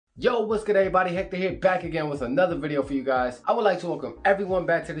Yo, what's good everybody? Hector here, back again with another video for you guys. I would like to welcome everyone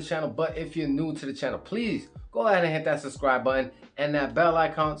back to the channel, but if you're new to the channel, please go ahead and hit that subscribe button and that bell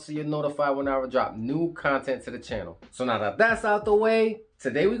icon so you're notified whenever I drop new content to the channel. So now that that's out the way,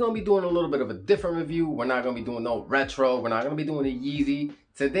 today we're going to be doing a little bit of a different review. We're not going to be doing no retro. We're not going to be doing a Yeezy.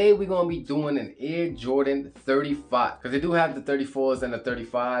 Today we're going to be doing an Air Jordan 35 because they do have the 34s and the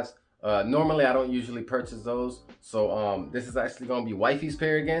 35s. Normally I don't usually purchase those, so this is actually gonna be wifey's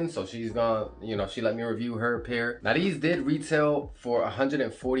pair again. So she's gonna, she let me review her pair. Now these did retail for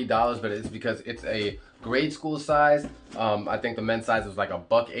 $140, but it's because it's a grade school size. I think the men's size was like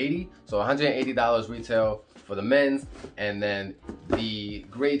 $180, so $180 retail for the men's, and then the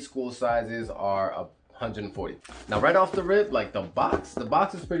grade school sizes are $140. Now right off the rip, like the box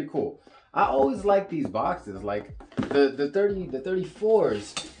is pretty cool. I always like these boxes, like the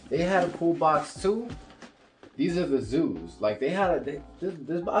 34s. They had a cool box too. These are the Zoos. Like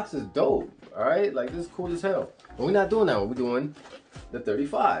this box is dope. All right, like this is cool as hell. But we're not doing that one. We're doing the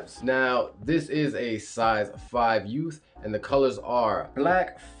 35s. Now this is a size 5 youth, and the colors are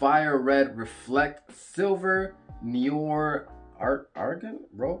black, fire red, reflect, silver, neon, argan,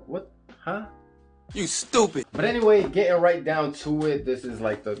 bro. What? Huh? You stupid. But anyway, getting right down to it, this is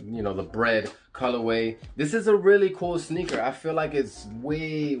like the, the bread colorway. This is a really cool sneaker. I feel like it's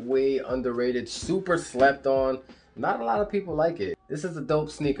way underrated, super slept on. Not a lot of people like it. This is a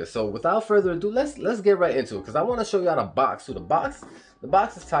dope sneaker. So without further ado, let's get right into it, because I want to show you how the box. So the box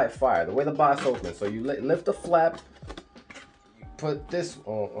is tight fire. The way the box opens. So you lift the flap, you put this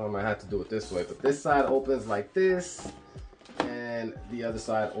on. I might have to do it this way, but this side opens like this, and the other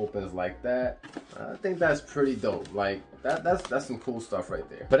side opens like that. I think that's pretty dope. Like that's some cool stuff right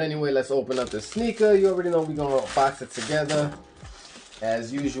there. But anyway, let's open up the sneaker. You already know we're gonna box it together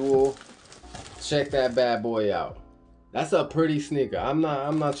as usual. Check that bad boy out. That's a pretty sneaker. I'm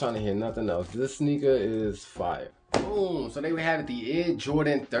not trying to hear nothing else. This sneaker is fire. Boom. So there we have it, the Air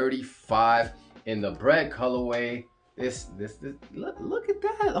Jordan 35 in the bread colorway. This look at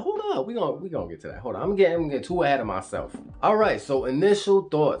that. Hold up, we gonna get to that. Hold on, I'm getting too ahead of myself. All right, so initial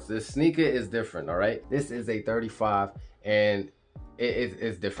thoughts. This sneaker is different. All right, this is a 35, and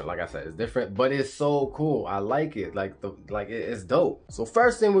it's different. Like I said, it's different, but it's so cool. I like it. It's dope. So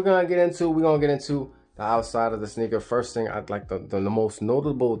first thing we're gonna get into the outside of the sneaker. First thing, I'd like the most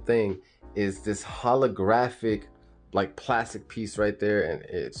notable thing is this holographic like plastic piece right there, and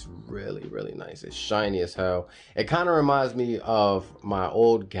it's really nice. It's shiny as hell. It kind of reminds me of my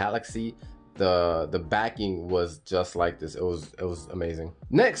old Galaxy. The backing was just like this. It was amazing.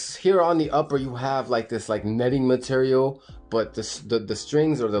 Next, here on the upper you have like this like netting material, but the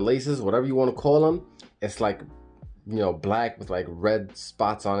strings or the laces, whatever you want to call them, it's like black with like red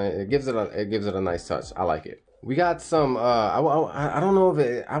spots on it. It gives it a nice touch. I like it. We got some I don't know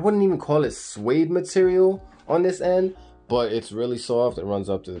if I wouldn't even call it suede material on this end, but it's really soft. It runs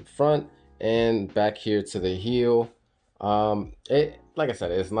up to the front and back here to the heel. Like I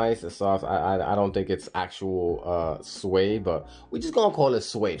said, it's nice, it's soft. I don't think it's actual suede, but we just gonna call it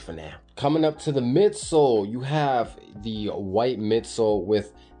suede for now. Coming up to the midsole, you have the white midsole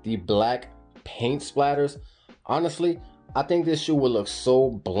with the black paint splatters. Honestly, I think this shoe would look so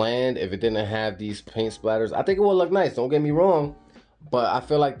bland if it didn't have these paint splatters. I think it would look nice, don't get me wrong, but I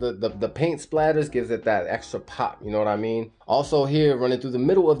feel like the paint splatters gives it that extra pop, you know what I mean? Also here, running through the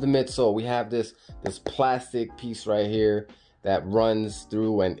middle of the midsole, we have this plastic piece right here that runs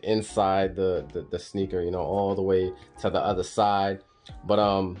through and inside the sneaker, all the way to the other side.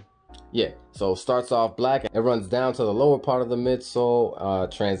 But yeah, so starts off black, it runs down to the lower part of the midsole,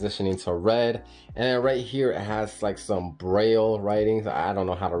 transitioning to red, and then right here it has like some braille writings. I don't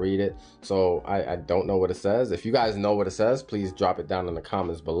know how to read it, so I don't know what it says. If you guys know what it says, please drop it down in the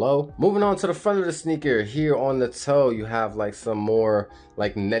comments below. Moving on to the front of the sneaker, here on the toe you have like some more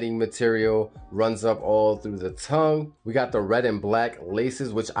like netting material, runs up all through the tongue. We got the red and black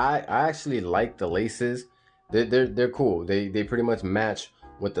laces, which I actually like the laces. They're cool. They pretty much match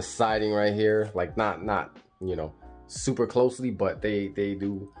with the siding right here, like not super closely, but they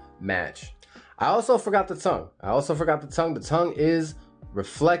do match. I also forgot the tongue. The tongue is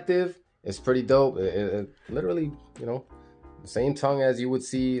reflective. It's pretty dope. It literally, the same tongue as you would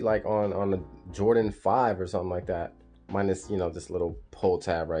see like on a Jordan 5 or something like that, minus this little pull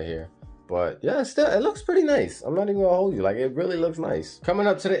tab right here. But yeah, it looks pretty nice. I'm not even gonna hold you, like it really looks nice. Coming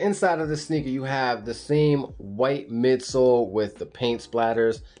up to the inside of the sneaker, you have the same white midsole with the paint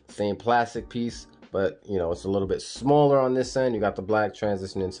splatters, same plastic piece, but it's a little bit smaller on this end. You got the black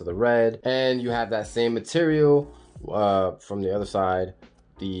transition into the red, and you have that same material from the other side,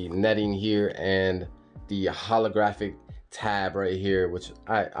 the netting here and the holographic tab right here, which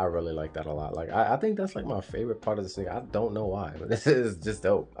I really like that a lot. Like I think that's like my favorite part of the sneaker. I don't know why, but this is just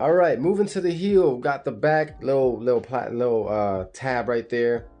dope. All right, moving to the heel, got the back little tab right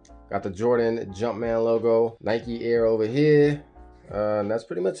there. Got the Jordan Jumpman logo, Nike Air over here. And that's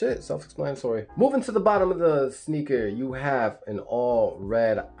pretty much it, self-explanatory. Moving to the bottom of the sneaker, you have an all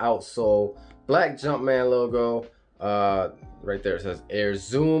red outsole, black Jumpman logo. Right there it says Air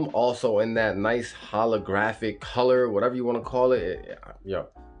Zoom, also in that nice holographic color, whatever you want to call it. Yo,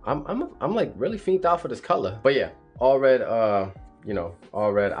 I'm like really fiended out for this color. But yeah, all red, you know,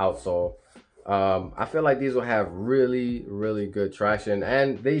 all red outsole. I feel like these will have really good traction,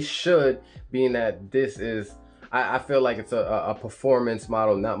 and they should, being that this is, I feel like it's a performance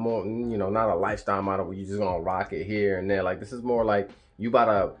model, not more, you know, not a lifestyle model where you're just gonna rock it here and there. Like this is more like you about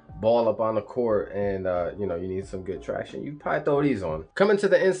to ball up on the court and you know, you need some good traction. You probably throw these on. Coming to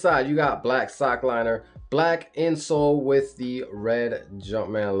the inside, you got black sock liner, black insole with the red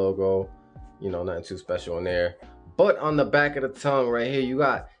Jumpman logo. You know, nothing too special in there. But on the back of the tongue right here, you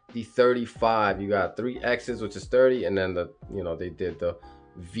got the 35. You got 3 X's, which is 30, and then the, you know, they did the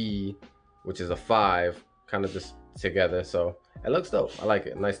V, which is a 5, kind of just together. So it looks dope. I like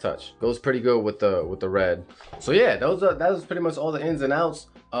it. Nice touch. Goes pretty good with the red. So yeah, that was pretty much all the ins and outs.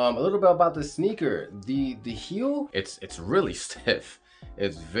 A little bit about the sneaker. The heel, it's really stiff.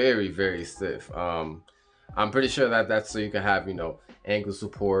 It's very stiff. I'm pretty sure that that's so you can have, you know, ankle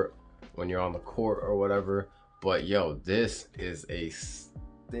support when you're on the court or whatever. But yo, this is a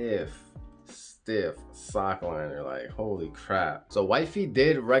stiff sock liner, like holy crap. So Wifey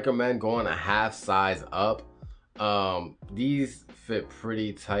did recommend going a half size up. These fit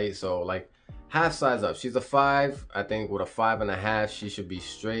pretty tight, so like half size up. She's a 5. I think with a 5.5 she should be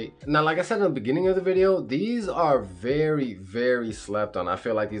straight. Now, like I said in the beginning of the video, these are very slept on. I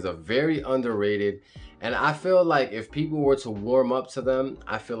feel like these are very underrated, and I feel like if people were to warm up to them,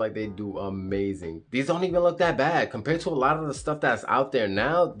 I feel like they do amazing. These don't even look that bad compared to a lot of the stuff that's out there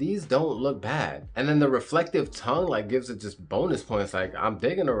now. These don't look bad. And then the reflective tongue like gives it just bonus points. Like I'm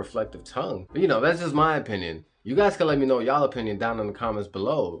digging a reflective tongue, but you know, that's just my opinion. You guys can let me know y'all opinion down in the comments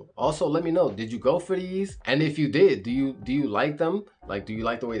below. Also, let me know, did you go for these? And if you did, do you like them? Like, do you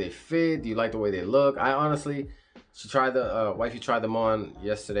like the way they fit? Do you like the way they look? I honestly, Wifey tried them on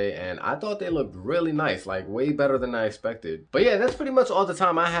yesterday, and I thought they looked really nice, like way better than I expected. But yeah, that's pretty much all the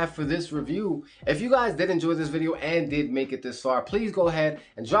time I have for this review. If you guys did enjoy this video and did make it this far, please go ahead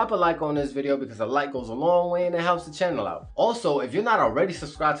and drop a like on this video, because a like goes a long way and it helps the channel out. Also, if you're not already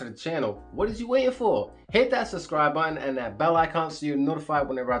subscribed to the channel, what is you waiting for? Hit that subscribe button and that bell icon so you're notified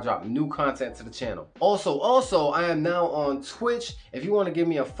whenever I drop new content to the channel. Also, I am now on Twitch. If you want to give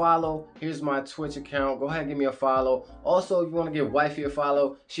me a follow, here's my Twitch account. Go ahead and give me a follow. Also, if you want to give Wifey a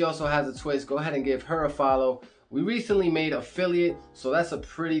follow, she also has a Twitch. Go ahead and give her a follow. We recently made affiliate, so that's a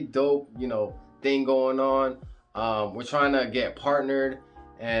pretty dope, you know, thing going on. We're trying to get partnered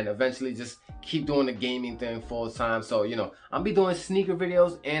and eventually just keep doing the gaming thing full time. So, you know, I'll be doing sneaker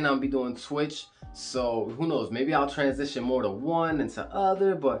videos and I'll be doing Twitch. So who knows, maybe I'll transition more to one into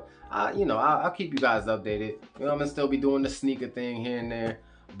other, but you know, I'll keep you guys updated. You know, I'm gonna still be doing the sneaker thing here and there.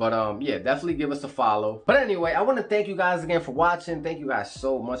 But yeah, definitely give us a follow. But anyway, I want to thank you guys again for watching. Thank you guys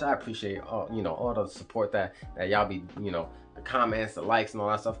so much. I appreciate you know, all the support that y'all be, you know, the comments, the likes, and all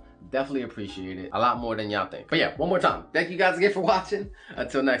that stuff. Definitely appreciate it a lot more than y'all think. But yeah, one more time, thank you guys again for watching.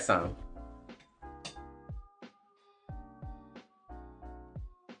 Until next time.